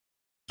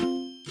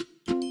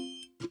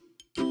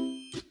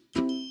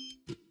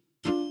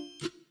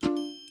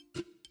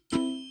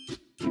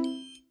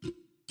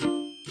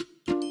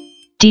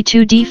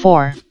d2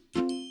 d4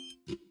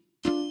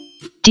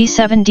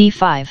 d7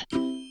 d5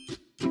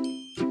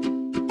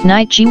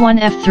 knight g1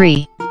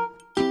 f3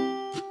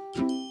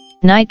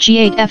 knight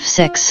g8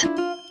 f6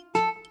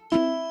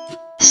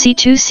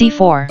 c2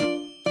 c4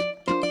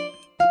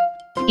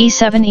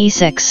 e7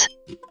 e6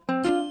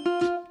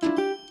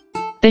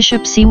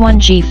 bishop c1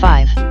 g5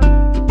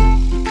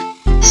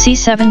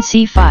 c7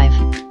 c5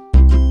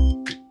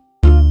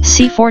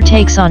 c4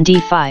 takes on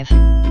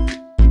d5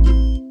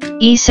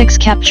 e6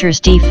 captures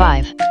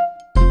d5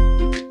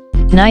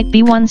 knight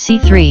b1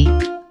 c3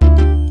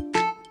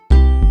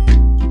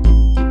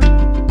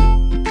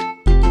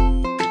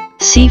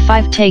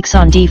 c5 takes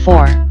on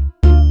d4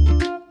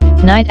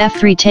 knight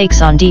f3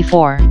 takes on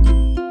d4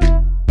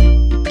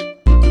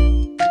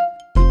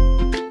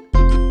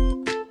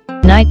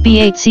 knight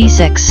b8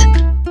 c6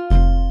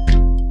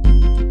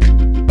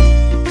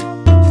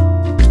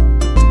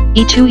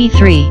 e2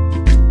 e3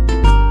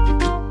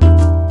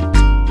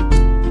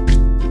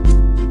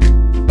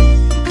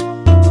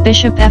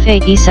 bishop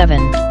f8 e7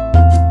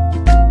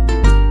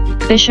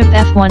 bishop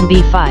f1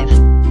 b5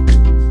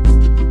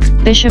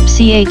 bishop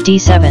c8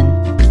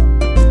 d7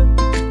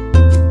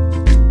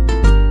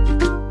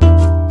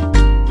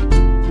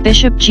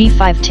 bishop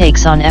g5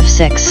 takes on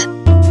f6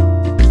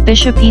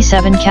 bishop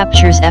e7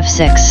 captures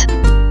f6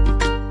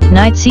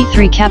 knight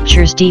c3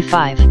 captures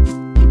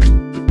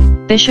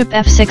d5 bishop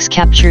f6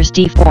 captures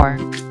d4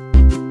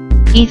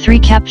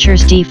 e3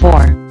 captures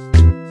d4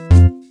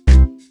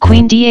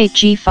 queen d8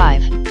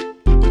 g5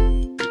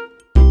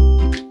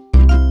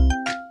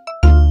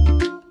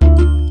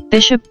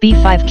 bishop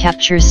b5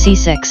 captures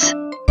c6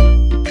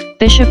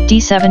 bishop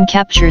d7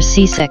 captures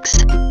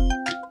c6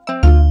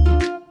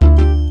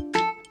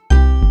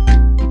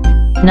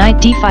 knight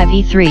d5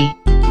 e3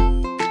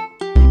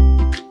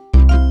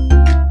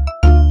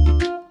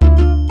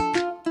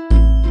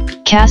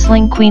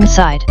 castling queen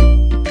side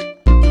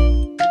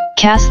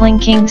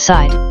castling king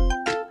side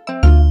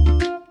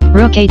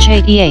rook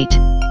h8 e8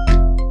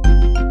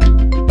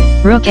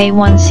 rook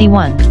a1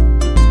 c1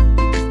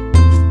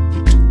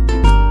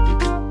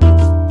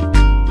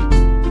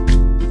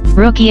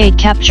 rook e8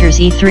 captures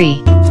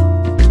e3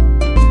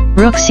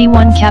 rook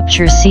c1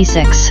 captures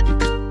c6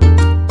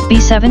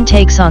 b7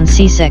 takes on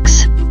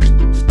c6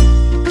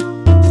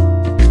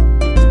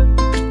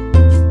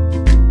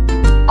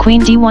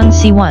 queen d1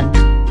 c1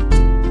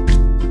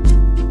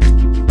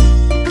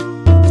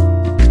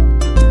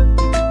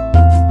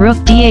 rook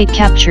d8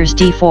 captures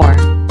d4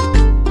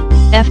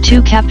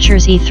 f2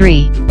 captures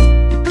e3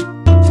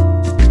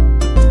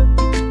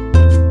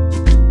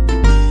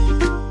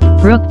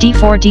 rook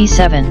d4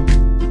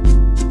 d7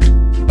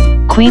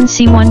 queen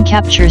c1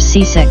 captures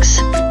c6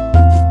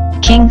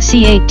 king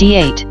c8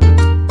 d8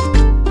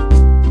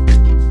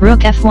 rook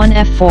f1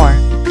 f4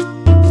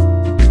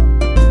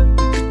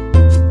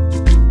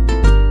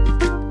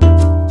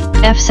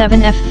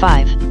 f7 f5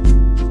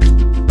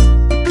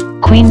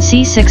 queen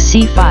c6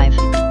 c5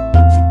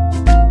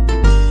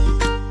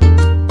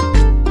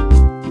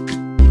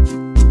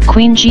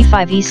 queen g5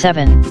 e7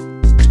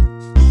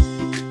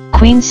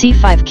 queen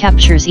c5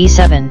 captures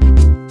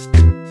e7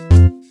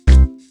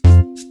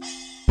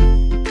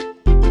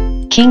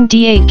 king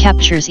d8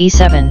 captures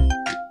e7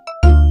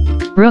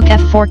 rook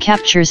f4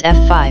 captures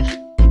f5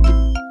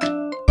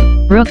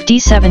 rook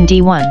d7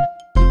 d1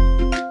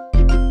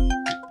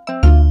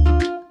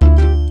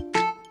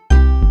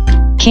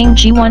 king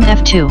g1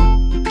 f2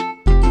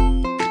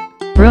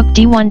 rook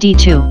d1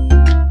 d2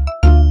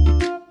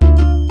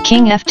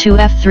 king f2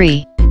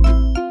 f3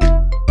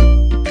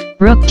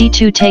 rook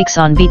d2 takes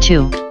on b2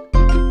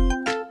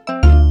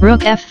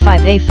 rook f5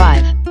 a5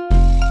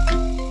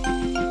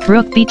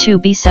 rook b2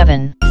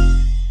 b7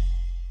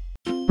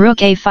 rook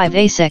a5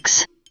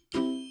 a6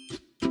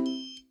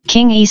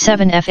 king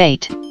e7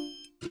 f8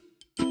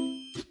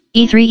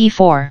 e3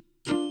 e4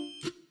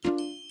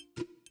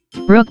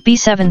 rook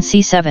b7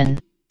 c7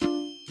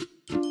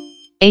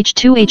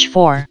 h2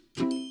 h4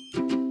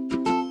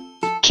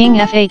 king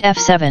f8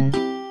 f7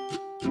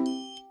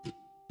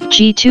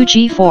 g2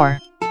 g4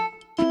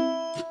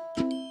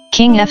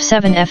 king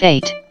f7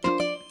 f8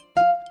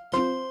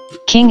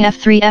 king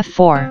f3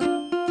 f4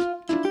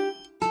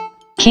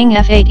 king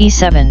f8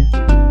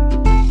 e7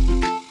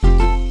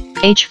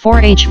 h4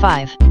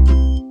 h5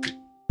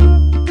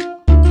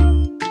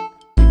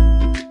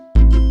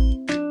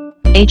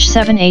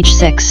 h7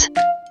 h6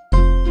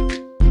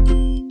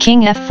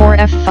 king f4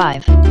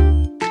 f5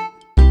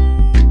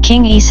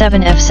 king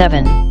e7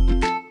 f7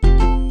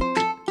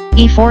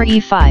 e4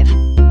 e5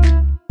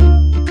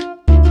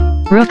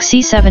 rook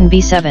c7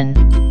 b7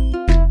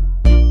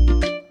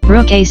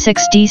 rook a6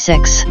 d6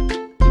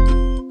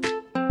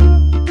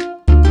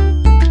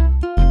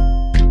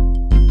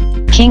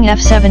 king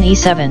f7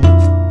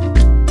 e7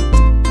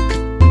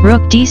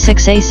 rook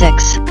d6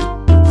 a6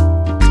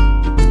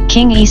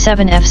 king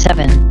e7 f7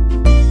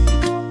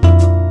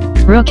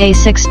 rook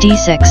a6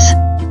 d6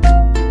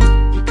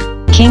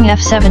 king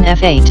f7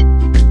 f8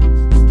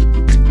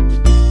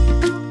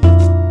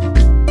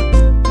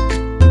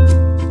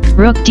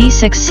 rook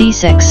d6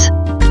 c6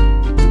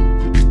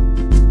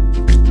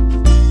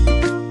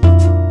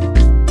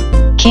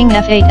 King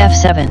f8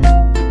 f7.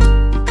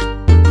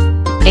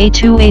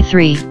 a2 a3.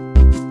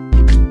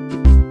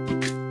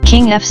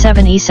 King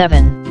f7 e7.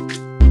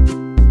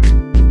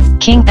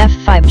 King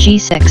f5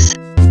 g6.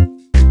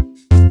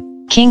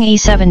 King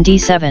e7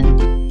 d7.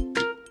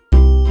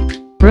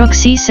 Rook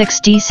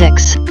c6 d6.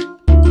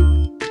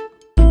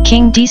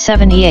 King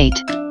d7 e8.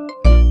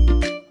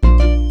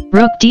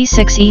 Rook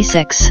d6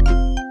 e6.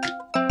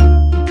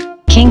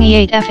 King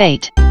e8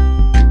 f8.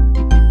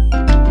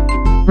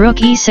 Rook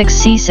e6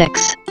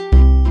 c6.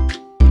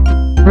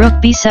 Rook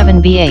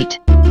b7 b8.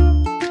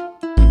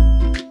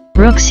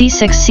 Rook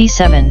c6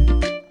 c7.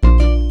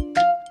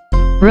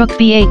 Rook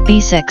b8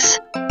 b6.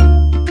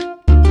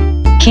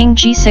 King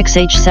g6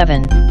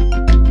 h7.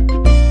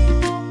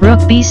 Rook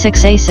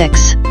b6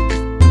 a6.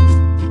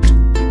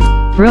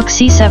 Rook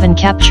c7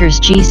 captures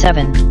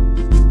g7.